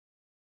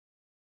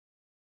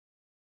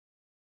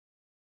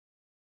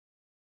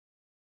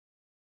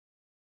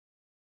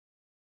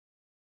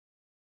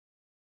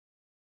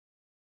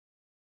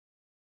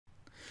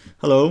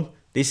Hello,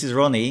 this is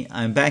Ronnie.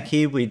 I'm back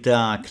here with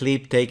a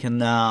clip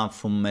taken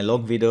from a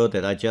log video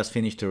that I just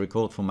finished to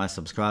record for my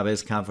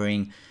subscribers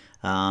covering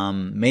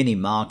many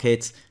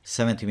markets,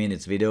 70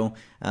 minutes video.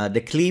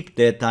 The clip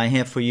that I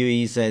have for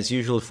you is as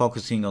usual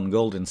focusing on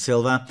gold and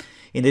silver.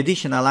 In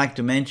addition, I'd like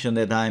to mention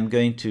that I'm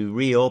going to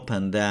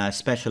reopen the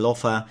special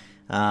offer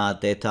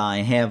that I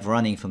have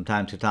running from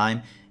time to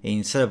time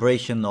in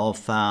celebration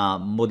of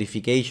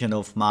modification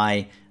of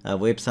my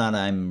website.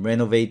 I'm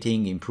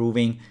renovating,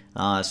 improving,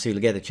 so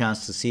you'll get a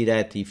chance to see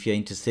that. If you're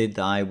interested,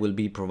 I will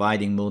be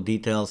providing more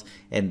details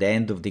at the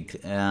end of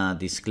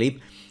this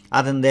clip.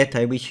 Other than that,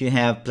 I wish you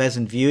have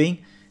pleasant viewing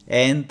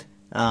and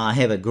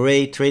have a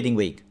great trading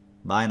week.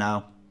 Bye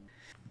now.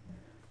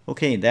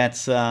 Okay,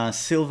 that's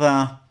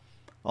silver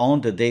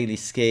on the daily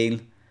scale.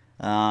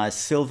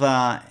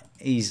 Silver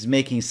is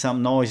making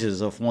some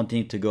noises of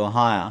wanting to go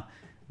higher,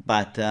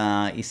 but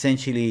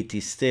essentially it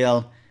is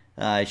still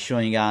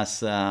showing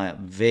us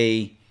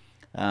very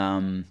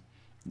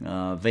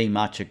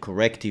much a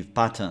corrective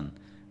pattern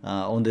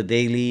on the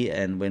daily,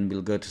 and when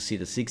we'll go to see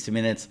the 60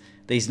 minutes,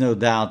 there is no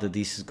doubt that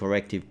this is a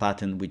corrective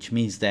pattern, which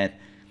means that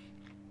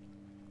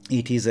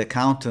it is a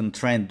counter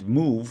trend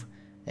move,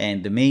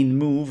 and the main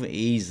move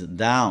is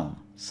down.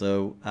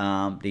 So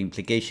the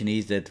implication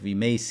is that we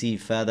may see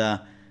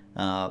further,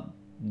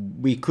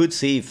 we could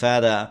see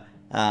further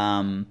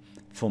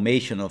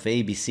formation of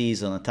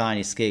ABCs on a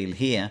tiny scale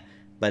here,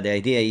 but the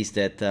idea is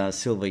that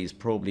silver is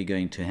probably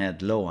going to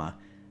head lower.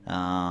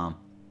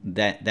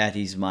 That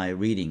is my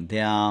reading.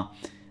 There are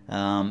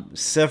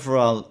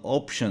several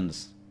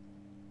options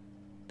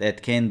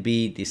that can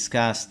be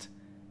discussed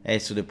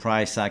as to the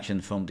price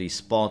action from the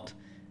spot.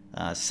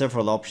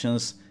 Several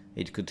options.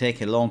 It could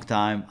take a long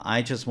time.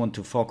 I just want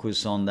to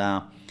focus on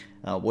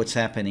what's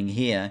happening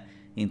here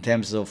in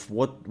terms of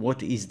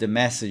what is the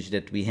message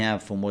that we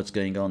have from what's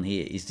going on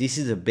here. Is this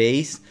a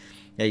base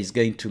that is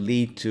going to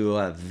lead to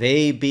a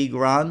very big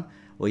run,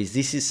 or is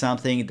this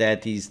something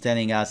that is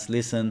telling us,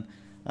 listen,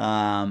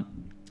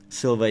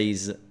 silver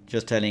is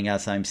just telling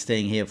us I'm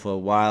staying here for a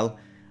while,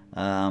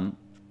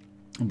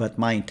 but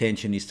my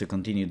intention is to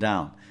continue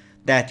down.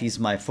 That is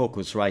my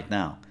focus right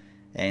now.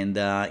 And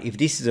if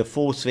this is a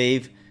false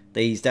wave,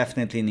 there is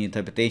definitely an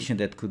interpretation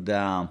that could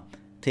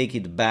take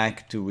it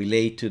back to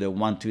relate to the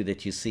 1-2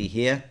 that you see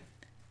here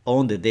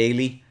on the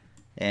daily.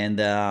 And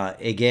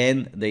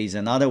again, there is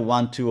another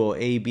 1-2 or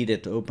AB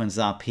that opens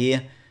up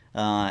here.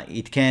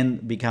 It can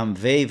become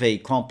very, very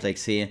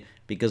complex here,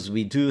 because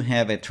we do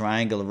have a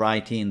triangle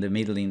right here in the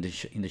middle in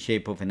the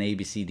shape of an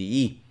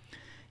ABCDE,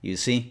 you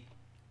see.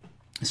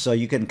 So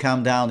you can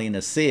come down in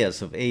a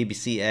series of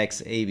ABC,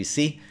 X,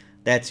 ABC.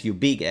 That's your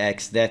big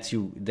X.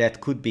 That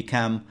could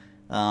become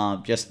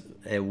just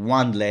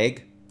one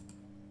leg.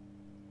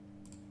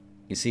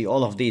 You see,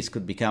 all of these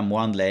could become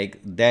one leg.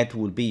 That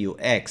will be your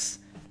X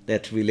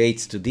that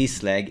relates to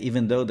this leg.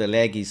 Even though the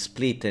leg is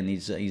split and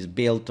is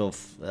built of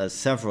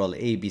several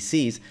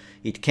ABCs,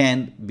 it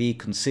can be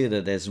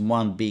considered as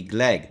one big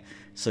leg.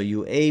 So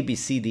your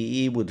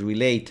ABCDE would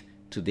relate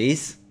to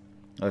this.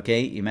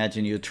 Okay,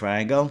 imagine your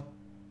triangle.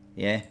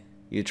 Yeah,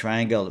 your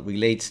triangle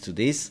relates to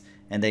this.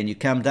 And then you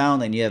come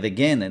down and you have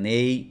again an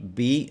A,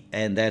 B,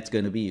 and that's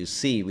going to be your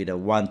C with a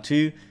 1,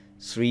 2,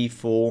 3,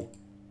 4,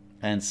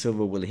 and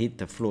silver will hit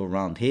the floor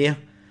around here.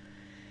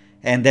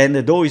 And then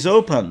the door is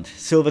opened.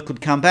 Silver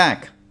could come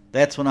back.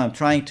 That's what I'm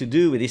trying to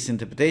do with this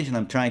interpretation.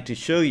 I'm trying to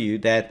show you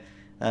that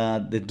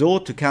the door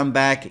to come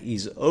back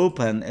is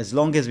open as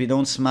long as we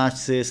don't smash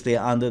seriously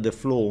under the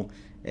floor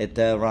at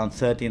around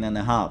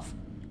 13.5.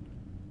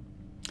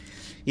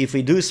 If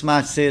we do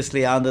smash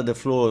seriously under the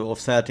floor of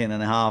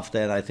 13.5,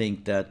 then I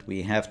think that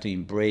we have to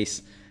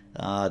embrace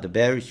the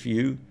bearish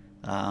view.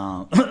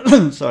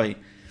 Sorry.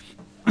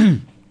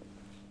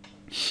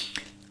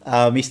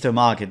 Mr.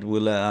 Market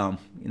will,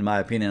 in my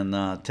opinion,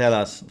 tell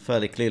us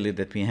fairly clearly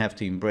that we have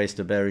to embrace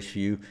the bearish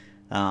view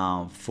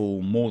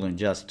for more than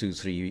just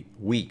 2-3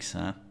 weeks.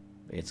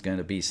 It's going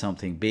to be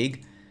something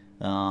big.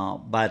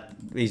 But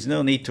there's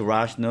no need to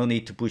rush, no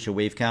need to push a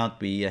wave count.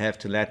 We have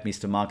to let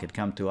Mr. Market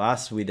come to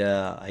us with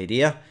an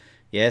idea,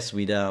 yes,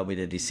 with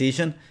a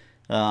decision.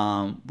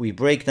 We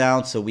break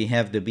down, so we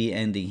have the B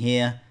ending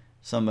here,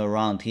 somewhere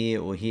around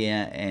here or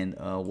here, and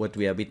what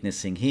we are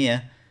witnessing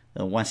here,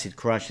 once it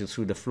crashes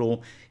through the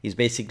floor, is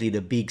basically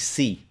the big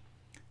C.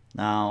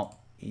 Now,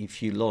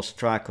 if you lost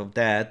track of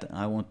that,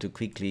 I want to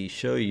quickly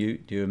show you.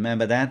 Do you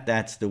remember that?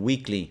 That's the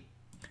weekly.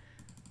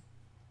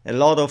 A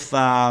lot of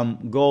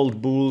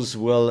gold bulls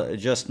will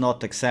just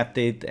not accept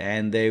it,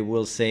 and they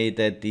will say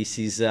that this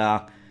is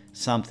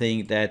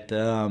something that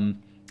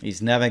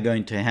is never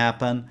going to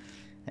happen.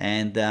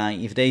 And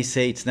if they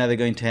say it's never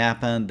going to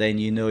happen, then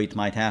you know it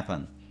might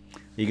happen.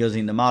 Because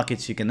in the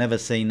markets you can never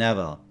say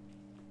never.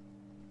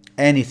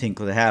 Anything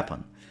could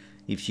happen.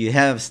 If you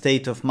have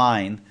state of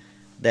mind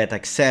that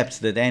accepts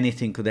that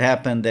anything could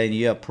happen, then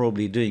you are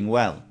probably doing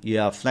well. You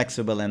are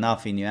flexible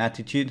enough in your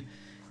attitude,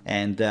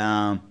 and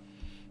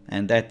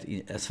that,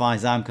 as far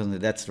as I'm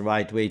concerned, that's the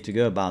right way to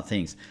go about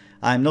things.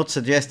 I'm not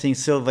suggesting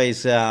silver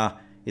is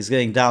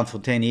going down for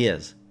 10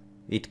 years.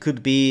 It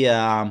could be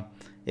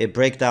a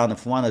breakdown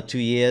of 1 or 2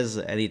 years,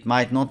 and it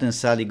might not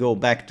necessarily go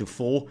back to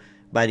 4,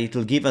 but it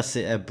will give us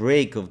a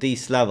break of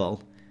this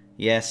level,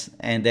 yes,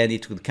 and then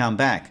it would come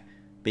back,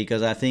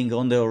 because I think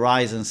on the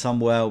horizon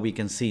somewhere we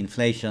can see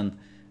inflation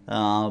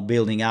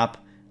building up.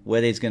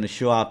 Whether it's going to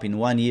show up in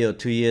 1 year or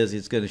 2 years,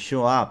 it's going to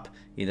show up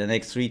in the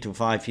next 3 to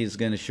 5 years, it's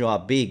going to show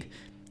up big.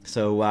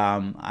 So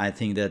I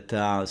think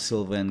that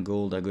silver and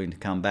gold are going to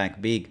come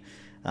back big.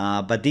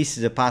 But this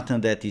is a pattern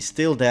that is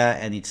still there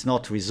and it's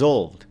not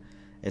resolved.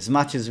 As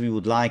much as we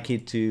would like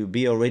it to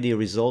be already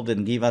resolved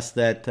and give us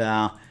that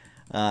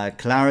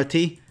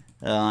clarity,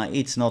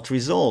 it's not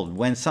resolved.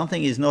 When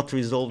something is not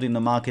resolved in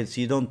the markets,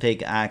 you don't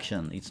take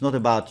action. It's not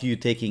about you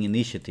taking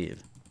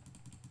initiative.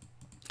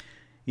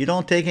 You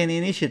don't take any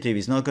initiative,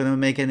 it's not going to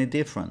make any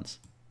difference.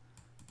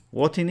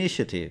 What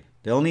initiative?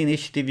 The only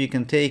initiative you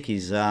can take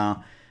is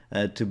to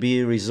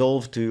be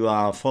resolved to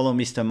follow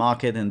Mr.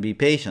 Market and be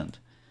patient.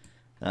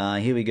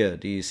 Here we go.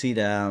 Do you see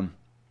that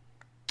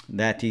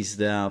is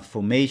the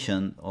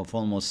formation of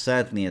almost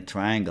certainly a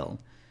triangle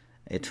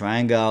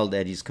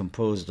that is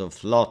composed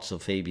of lots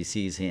of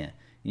ABCs here.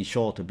 In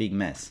short, a big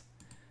mess.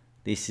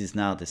 This is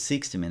now the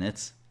 60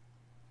 minutes.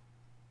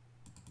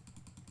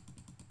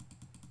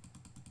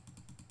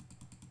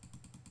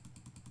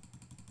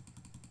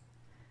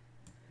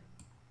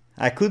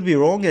 I could be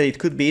wrong, and it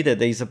could be that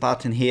there is a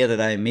pattern here that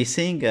I'm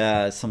missing,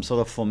 some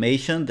sort of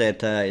formation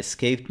that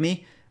escaped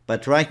me.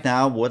 But right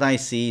now, what I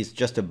see is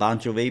just a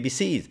bunch of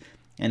ABCs.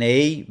 An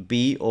A,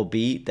 B, or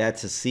B,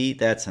 that's a C,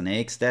 that's an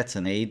X, that's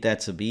an A,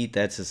 that's a B,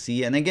 that's a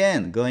C. And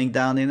again, going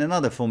down in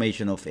another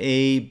formation of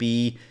A,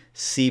 B,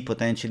 C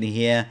potentially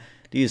here.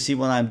 Do you see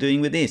what I'm doing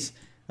with this?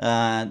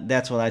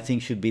 That's what I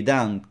think should be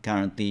done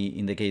currently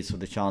in the case of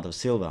the chart of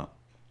silver.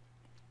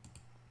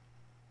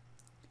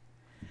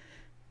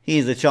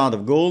 Here's the chart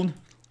of gold.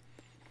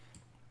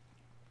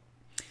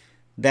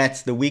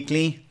 That's the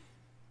weekly.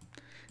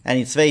 And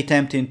it's very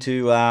tempting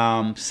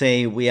to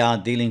say we are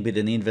dealing with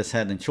an inverse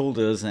head and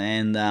shoulders,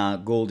 and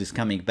gold is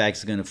coming back,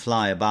 it's going to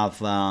fly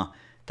above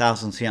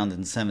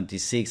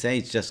 1,376.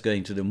 It's just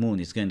going to the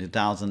moon, it's going to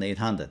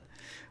 1,800.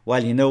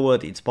 Well, you know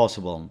what? It's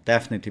possible,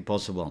 definitely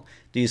possible.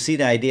 Do you see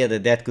the idea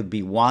that that could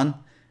be 1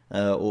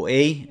 or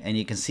A? And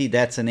you can see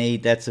that's an A,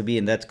 that's a B,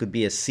 and that could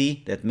be a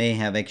C that may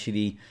have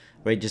actually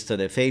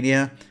registered a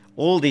failure.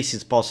 All this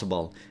is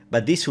possible,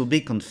 but this will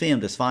be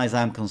confirmed as far as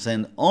I'm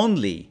concerned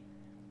only,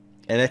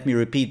 and let me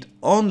repeat,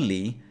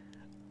 only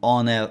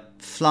on a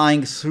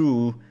flying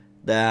through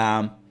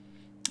the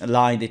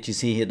line that you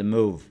see here, the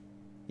move.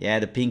 Yeah,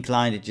 the pink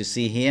line that you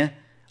see here.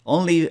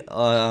 Only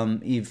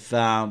if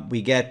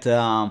we get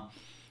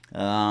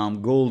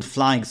gold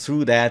flying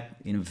through that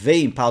in a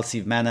very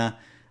impulsive manner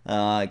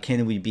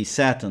can we be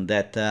certain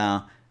that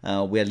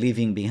we are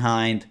leaving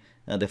behind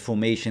the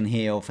formation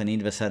here of an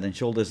inverse head and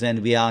shoulders, and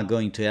we are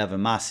going to have a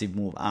massive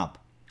move up.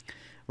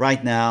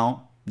 Right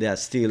now, there are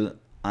still,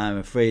 I'm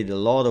afraid, a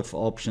lot of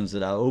options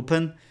that are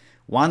open.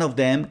 One of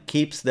them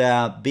keeps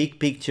the big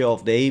picture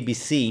of the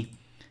ABC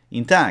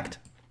intact.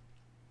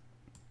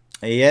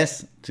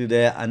 Yes, to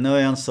the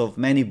annoyance of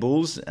many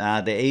bulls, the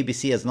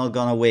ABC has not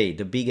gone away,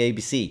 the big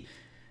ABC.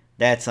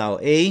 That's our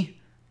A,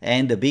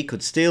 and the B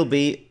could still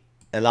be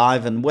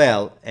alive and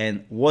well.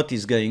 And what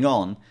is going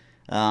on,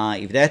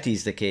 if that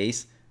is the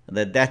case,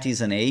 that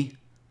is an A,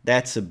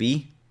 that's a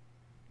B.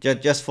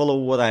 Just follow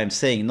what I'm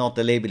saying, not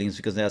the labelings,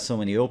 because there are so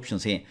many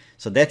options here.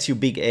 So that's your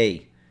big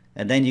A.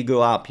 And then you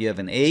go up, you have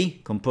an A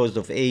composed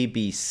of A,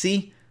 B,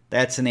 C.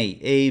 That's an A.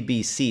 A,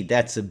 B, C.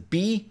 That's a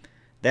B.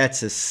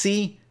 That's a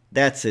C.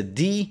 That's a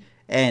D.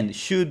 And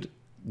should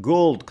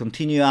gold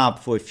continue up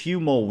for a few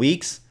more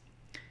weeks,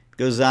 it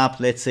goes up,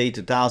 let's say, to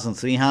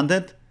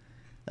 1,300,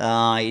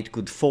 it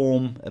could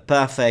form a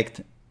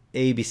perfect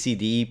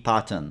ABCDE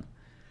pattern.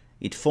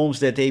 It forms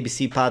that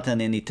ABC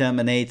pattern and it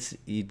terminates,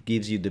 it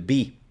gives you the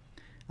B,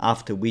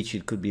 after which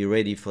it could be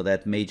ready for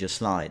that major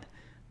slide.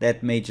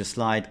 That major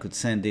slide could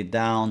send it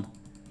down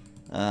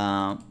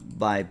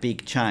by a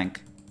big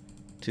chunk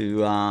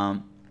to,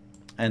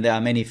 and there are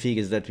many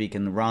figures that we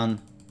can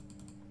run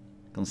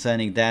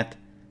concerning that.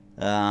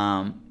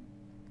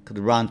 Could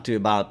run to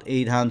about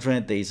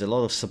 800. There is a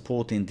lot of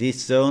support in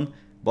this zone.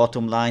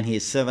 Bottom line here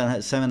is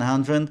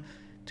 700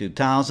 to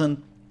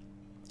 1,000.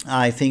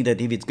 I think that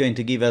if it's going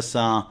to give us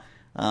a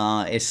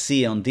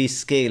C on this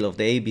scale of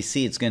the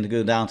ABC, it's going to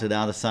go down to the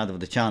other side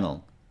of the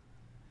channel.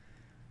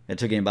 We're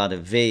talking about a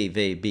very,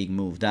 very big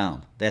move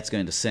down. That's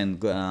going to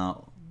send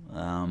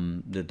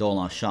the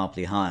dollar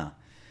sharply higher.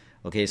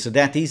 Okay, so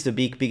that is the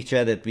big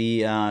picture that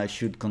we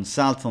should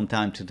consult from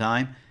time to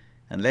time.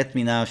 And let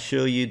me now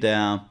show you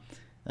the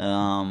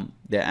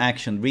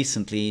action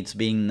recently. It's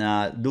been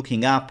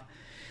looking up.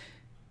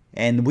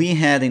 And we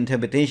had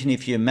interpretation,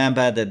 if you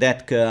remember,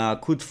 that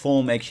could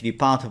form actually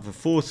part of a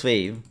fourth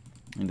wave.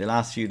 In the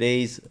last few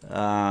days,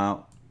 yeah,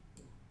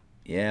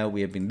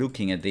 we have been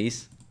looking at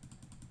this,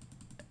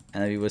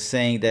 and we were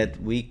saying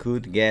that we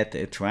could get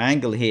a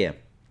triangle here.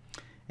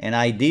 And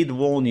I did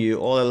warn you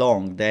all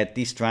along that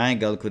this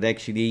triangle could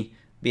actually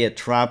be a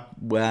trap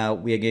where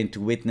we are going to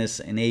witness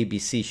an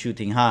ABC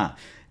shooting higher.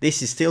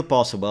 this is still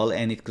possible,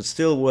 and it could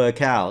still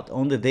work out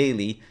on the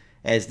daily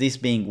as this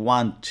being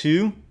 1,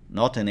 2,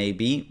 not an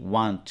AB,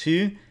 1,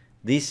 2.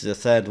 This is the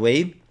third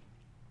wave,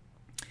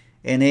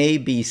 and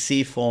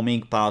ABC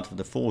forming part of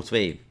the fourth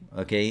wave,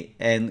 okay,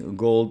 and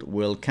gold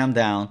will come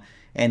down,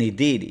 and it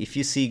did. If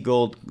you see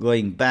gold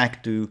going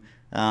back to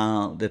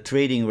the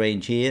trading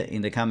range here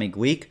in the coming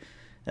week,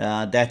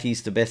 that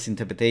is the best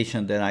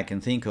interpretation that I can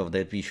think of,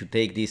 that we should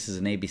take this as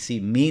an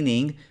ABC,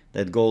 meaning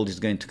that gold is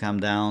going to come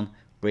down,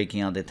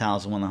 breaking out the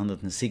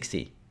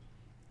 1160.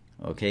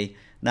 Okay,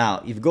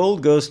 now if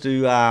gold goes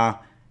to a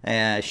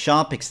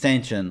sharp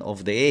extension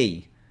of the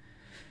A,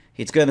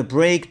 it's going to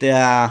break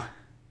the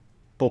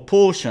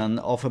proportion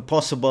of a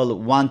possible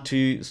 1,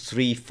 2,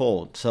 3,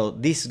 4. So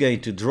this is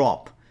going to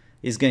drop,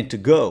 is going to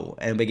go,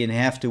 and we're going to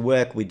have to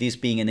work with this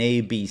being an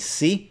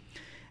ABC,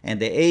 and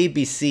the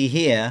ABC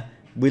here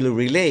will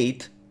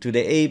relate to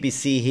the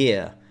ABC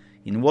here.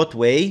 In what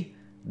way?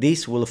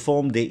 This will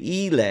form the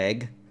E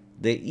leg,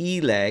 the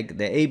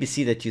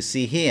ABC that you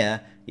see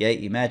here. Yeah,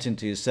 imagine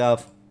to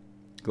yourself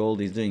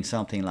gold is doing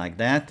something like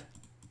that.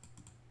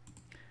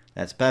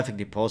 That's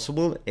perfectly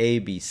possible,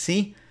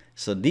 ABC.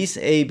 So this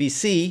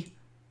ABC,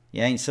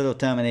 yeah, instead of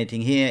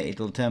terminating here, it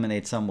will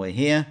terminate somewhere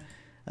here.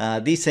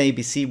 This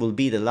ABC will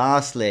be the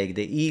last leg,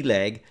 the E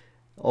leg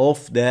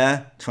of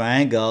the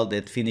triangle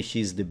that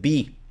finishes the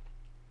B.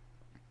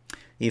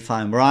 If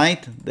I'm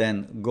right,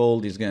 then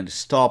gold is going to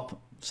stop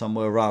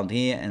somewhere around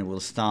here and will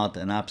start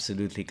an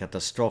absolutely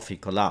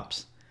catastrophic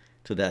collapse,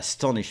 to the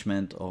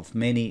astonishment of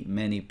many,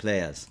 many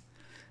players.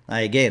 Now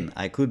again,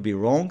 I could be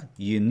wrong.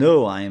 You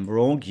know I am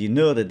wrong. You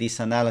know that this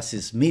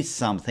analysis missed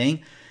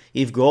something.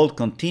 If gold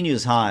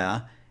continues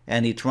higher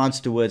and it runs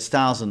towards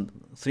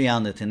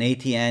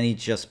 1380 and it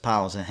just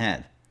powers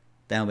ahead,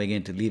 then we're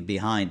going to leave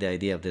behind the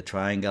idea of the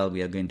triangle.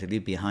 We are going to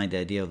leave behind the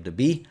idea of the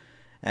B,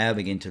 and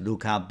we're going to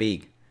look up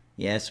big.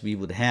 Yes, we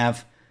would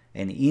have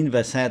an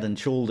inverse head and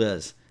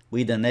shoulders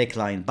with the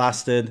neckline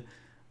busted.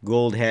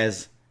 Gold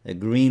has a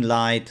green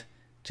light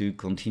to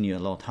continue a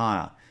lot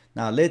higher.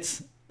 Now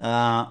let's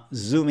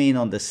zoom in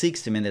on the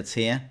 60 minutes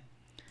here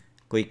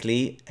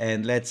quickly,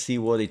 and let's see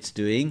what it's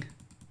doing.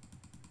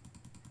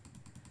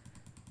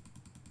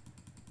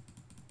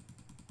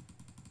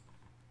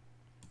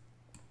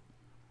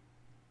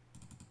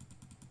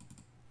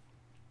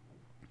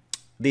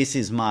 This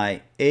is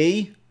my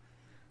A.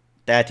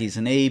 That is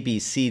an A, B,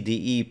 C, D,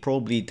 E,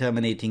 probably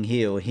terminating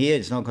here or here.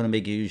 It's not going to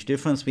make a huge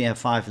difference. We have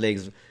 5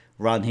 legs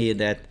run here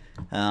that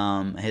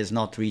has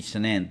not reached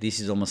an end. This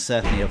is almost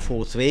certainly a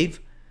fourth wave.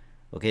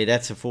 Okay,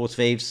 that's a fourth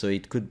wave, so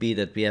it could be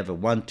that we have a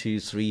 1,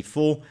 2, 3,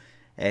 4,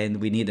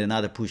 and we need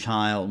another push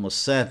higher,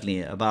 almost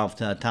certainly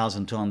above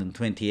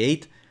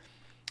 1228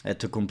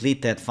 to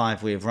complete that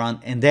 5-wave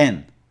run, and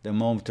then the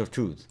moment of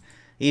truth.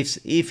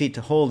 If it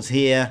holds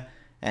here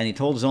and it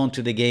holds on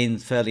to the gain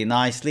fairly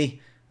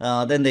nicely,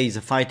 then there is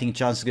a fighting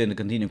chance it's going to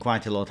continue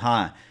quite a lot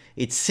higher.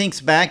 It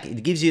sinks back,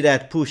 it gives you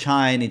that push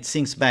high, and it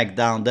sinks back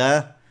down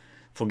there.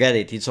 Forget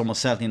it, it's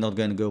almost certainly not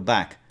going to go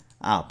back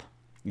up.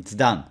 It's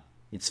done,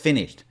 it's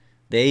finished.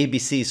 The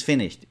ABC is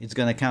finished. It's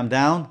going to come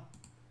down.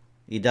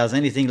 It does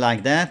anything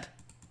like that,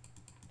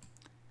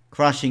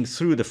 crashing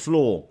through the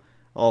floor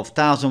of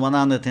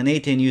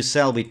 1180, and you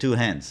sell with 2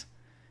 hands.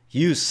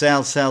 You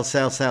sell, sell,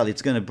 sell, sell.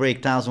 It's going to break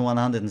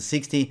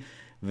 1160.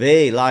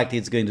 Very likely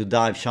it's going to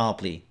dive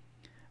sharply.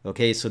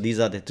 Okay, so these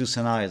are the 2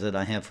 scenarios that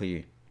I have for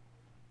you.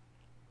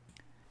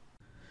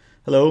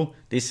 Hello,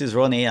 this is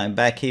Ronnie. I'm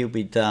back here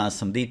with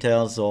some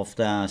details of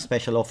the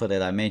special offer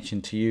that I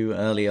mentioned to you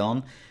early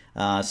on.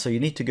 So you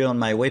need to go on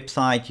my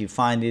website. You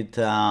find it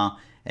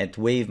at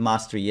Wave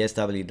Mastery, yes,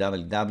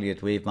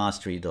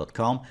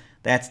 www.wavemastery.com.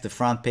 That's the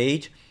front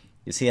page.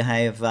 You see I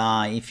have,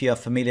 if you are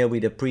familiar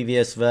with the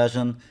previous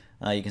version,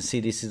 you can see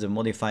this is a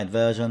modified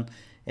version,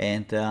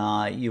 and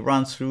you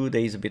run through, there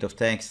is a bit of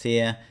text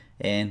here,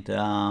 and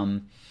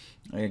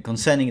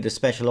concerning the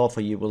special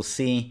offer, you will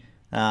see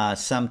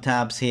some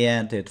tabs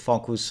here that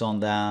focus on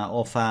the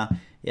offer.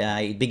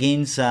 It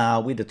begins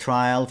with the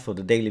trial for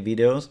the daily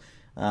videos,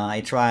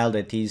 a trial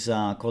that is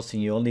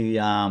costing you only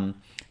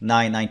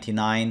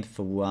 $9.99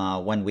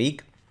 for 1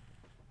 week.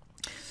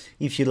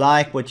 If you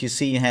like what you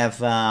see, you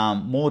have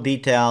more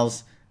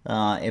details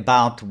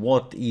about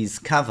what is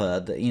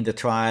covered in the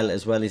trial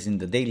as well as in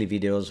the daily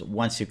videos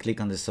once you click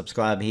on the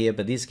subscribe here,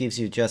 but this gives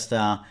you just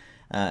a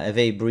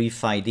very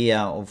brief idea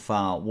of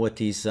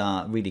what is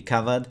really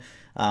covered.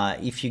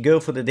 If you go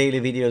for the daily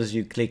videos,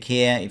 you click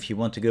here. If you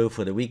want to go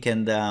for the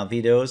weekend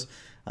videos,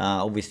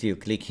 obviously you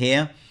click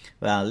here.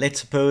 Let's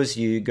suppose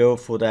you go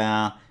for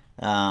the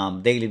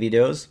daily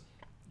videos.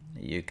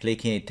 You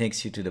click here, it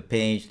takes you to the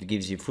page that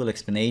gives you full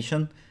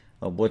explanation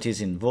of what is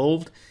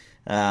involved.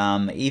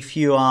 If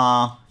you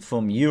are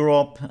from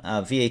Europe,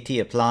 VAT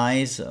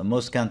applies.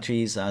 Most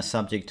countries are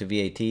subject to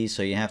VAT,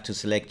 so you have to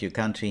select your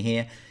country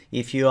here.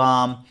 If you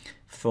are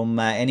from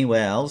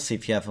anywhere else,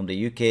 if you are from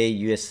the UK,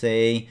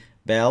 USA,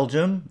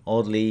 Belgium,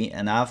 oddly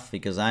enough,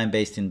 because I'm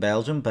based in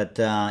Belgium, but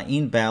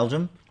in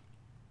Belgium,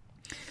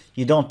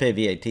 you don't pay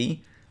VAT.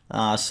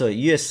 So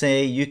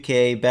USA,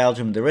 UK,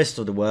 Belgium, the rest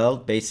of the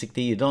world,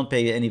 basically you don't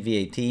pay any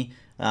VAT.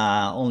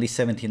 Only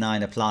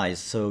 79 applies.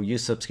 So your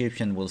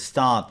subscription will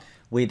start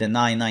with the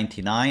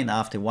 $9.99.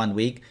 After 1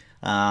 week,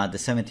 the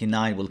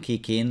 79 will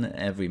kick in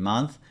every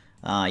month.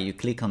 You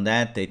click on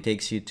that, it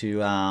takes you to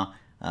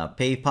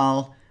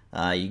PayPal.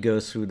 You go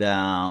through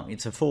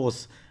it's a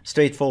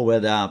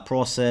straightforward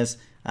process.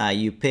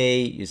 You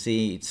pay, you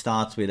see it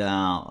starts with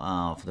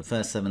for the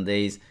first 7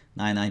 days,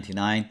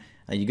 $9.99.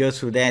 You go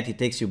through that, it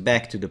takes you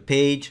back to the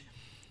page.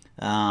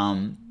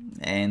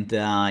 And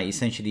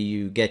essentially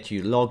you get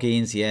your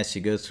logins. Yes,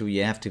 you go through,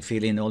 you have to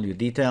fill in all your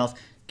details,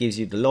 gives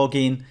you the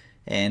login,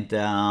 and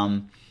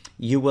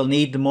you will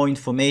need more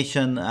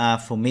information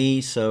for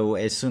me. So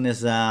as soon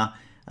as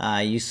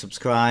you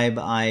subscribe,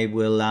 I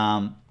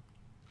will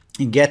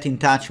get in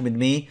touch with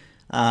me.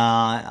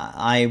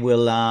 I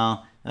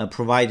will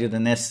provide you the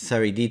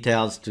necessary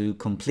details to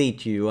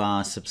complete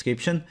your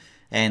subscription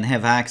and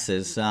have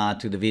access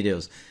to the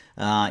videos.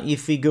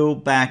 If we go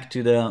back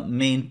to the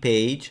main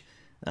page,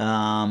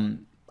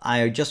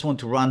 I just want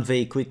to run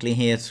very quickly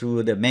here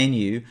through the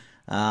menu.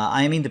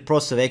 I am in the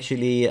process of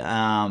actually,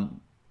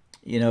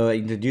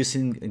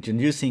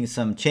 introducing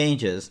some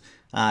changes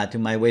to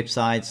my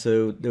website.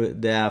 So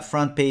the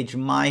front page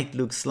might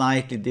look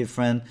slightly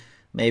different.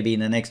 Maybe in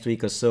the next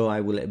week or so,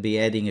 I will be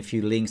adding a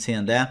few links here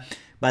and there.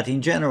 But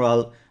in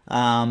general,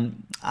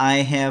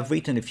 I have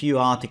written a few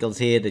articles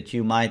here that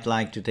you might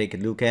like to take a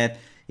look at.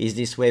 Is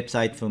this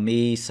website for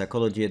me?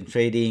 Psychology and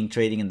trading,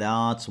 trading and the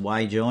arts,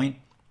 why join?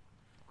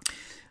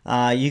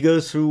 You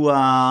go through,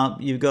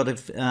 you've got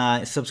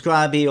a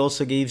subscribe here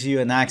also gives you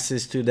an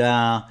access to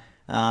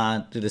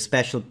the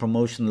special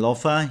promotional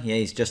offer. Yeah,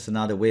 it's just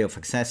another way of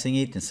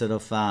accessing it. Instead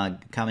of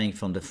coming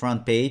from the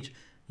front page,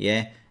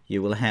 yeah,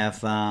 you will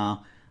have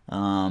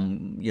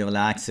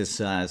access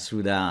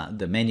through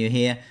the menu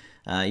here.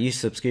 Use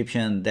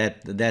subscription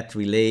that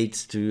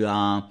relates to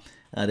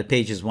the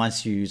pages.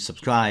 Once you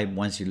subscribe,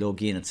 once you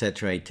log in,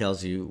 etc., it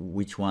tells you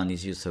which one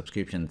is your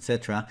subscription,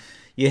 etc.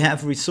 You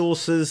have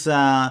resources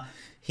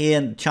here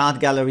in chart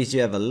galleries.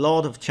 You have a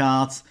lot of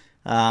charts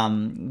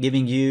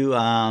giving you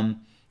a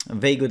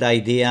very good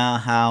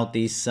idea how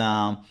this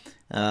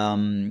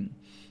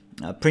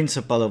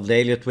principle of the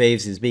Elliott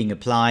waves is being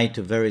applied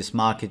to various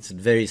markets at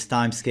various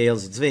time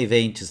scales. It's very,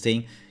 very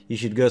interesting. You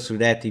should go through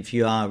that if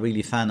you are really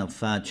a fan of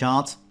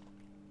charts.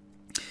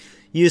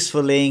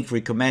 Useful link,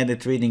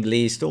 recommended reading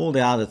list, all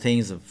the other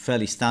things are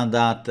fairly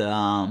standard.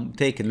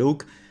 Take a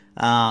look.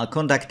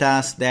 Contact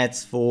us.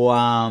 That's for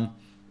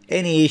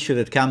any issue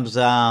that comes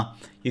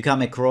you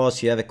come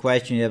across. You have a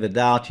question, you have a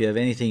doubt, you have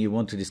anything you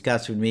want to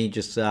discuss with me,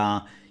 just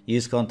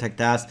use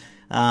contact us.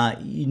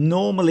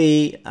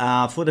 Normally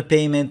for the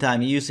payment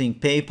I'm using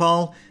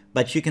PayPal,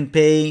 but you can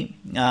pay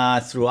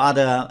through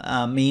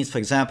other means. For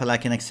example, I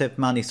can accept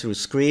money through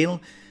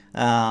Skrill.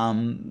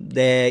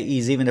 There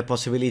is even a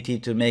possibility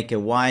to make a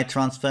wire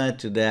transfer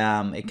to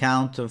the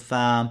account of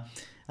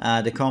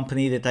the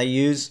company that I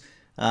use,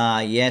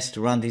 yes,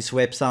 to run this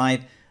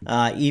website.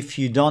 If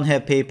you don't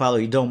have PayPal or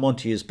you don't want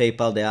to use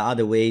PayPal, there are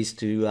other ways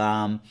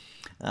to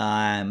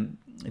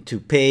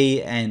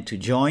pay and to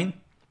join.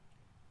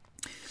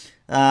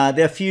 There are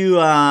a few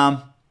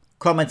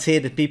comments here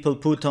that people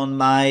put on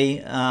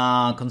my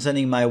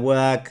concerning my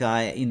work.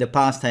 In the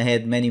past I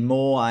had many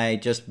more.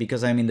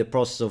 Because I'm in the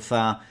process of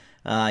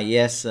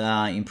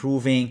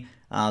improving,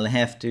 I'll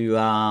have to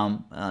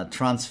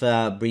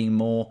transfer, bring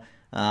more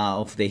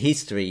of the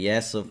history,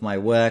 yes, of my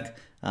work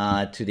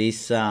to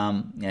this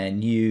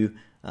new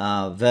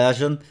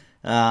version.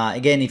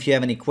 Again, if you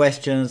have any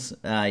questions,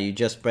 you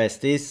just press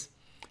this.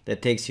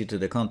 That takes you to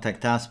the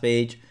contact us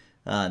page.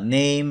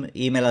 Name,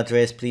 email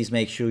address, please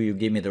make sure you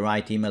give me the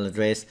right email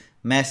address.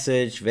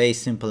 Message, very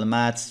simple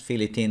maths,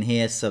 fill it in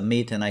here,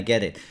 submit, and I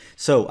get it.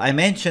 So I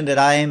mentioned that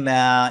I'm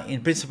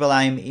in principle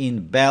I'm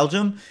in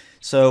Belgium.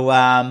 So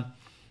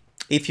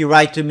if you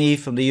write to me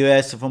from the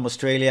US or from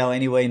Australia or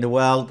anywhere in the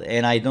world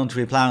and I don't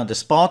reply on the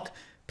spot,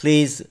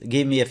 please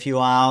give me a few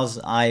hours.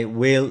 I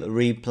will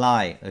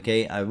reply.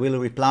 Okay, I will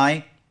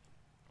reply.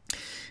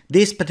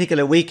 This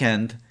particular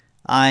weekend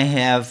I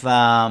have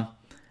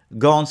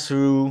gone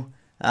through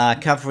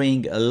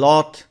covering a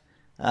lot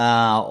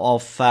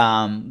of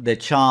the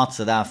charts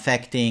that are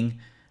affecting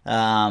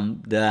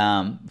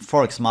the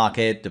forex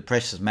market, the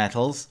precious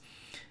metals.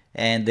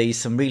 And there is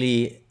some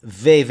really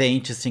very, very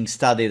interesting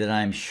study that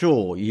I'm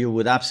sure you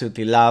would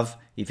absolutely love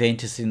if you're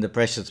interested in the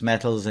precious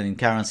metals and in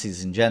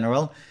currencies in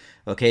general.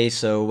 Okay,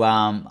 so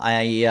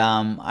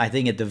I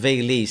think at the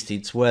very least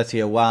it's worth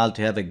your while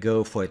to have a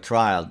go for a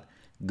trial.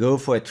 Go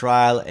for a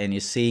trial, and you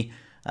see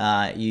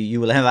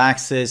you will have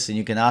access, and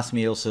you can ask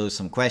me also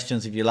some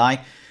questions if you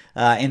like,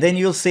 and then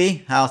you'll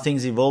see how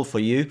things evolve for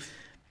you.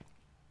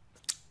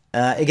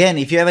 Again,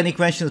 if you have any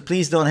questions,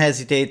 please don't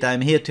hesitate.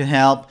 I'm here to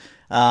help.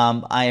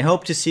 I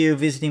hope to see you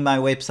visiting my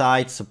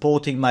website,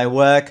 supporting my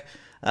work.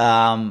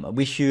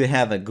 Wish you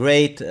have a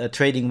great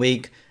trading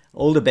week.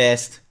 All the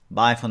best.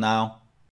 Bye for now.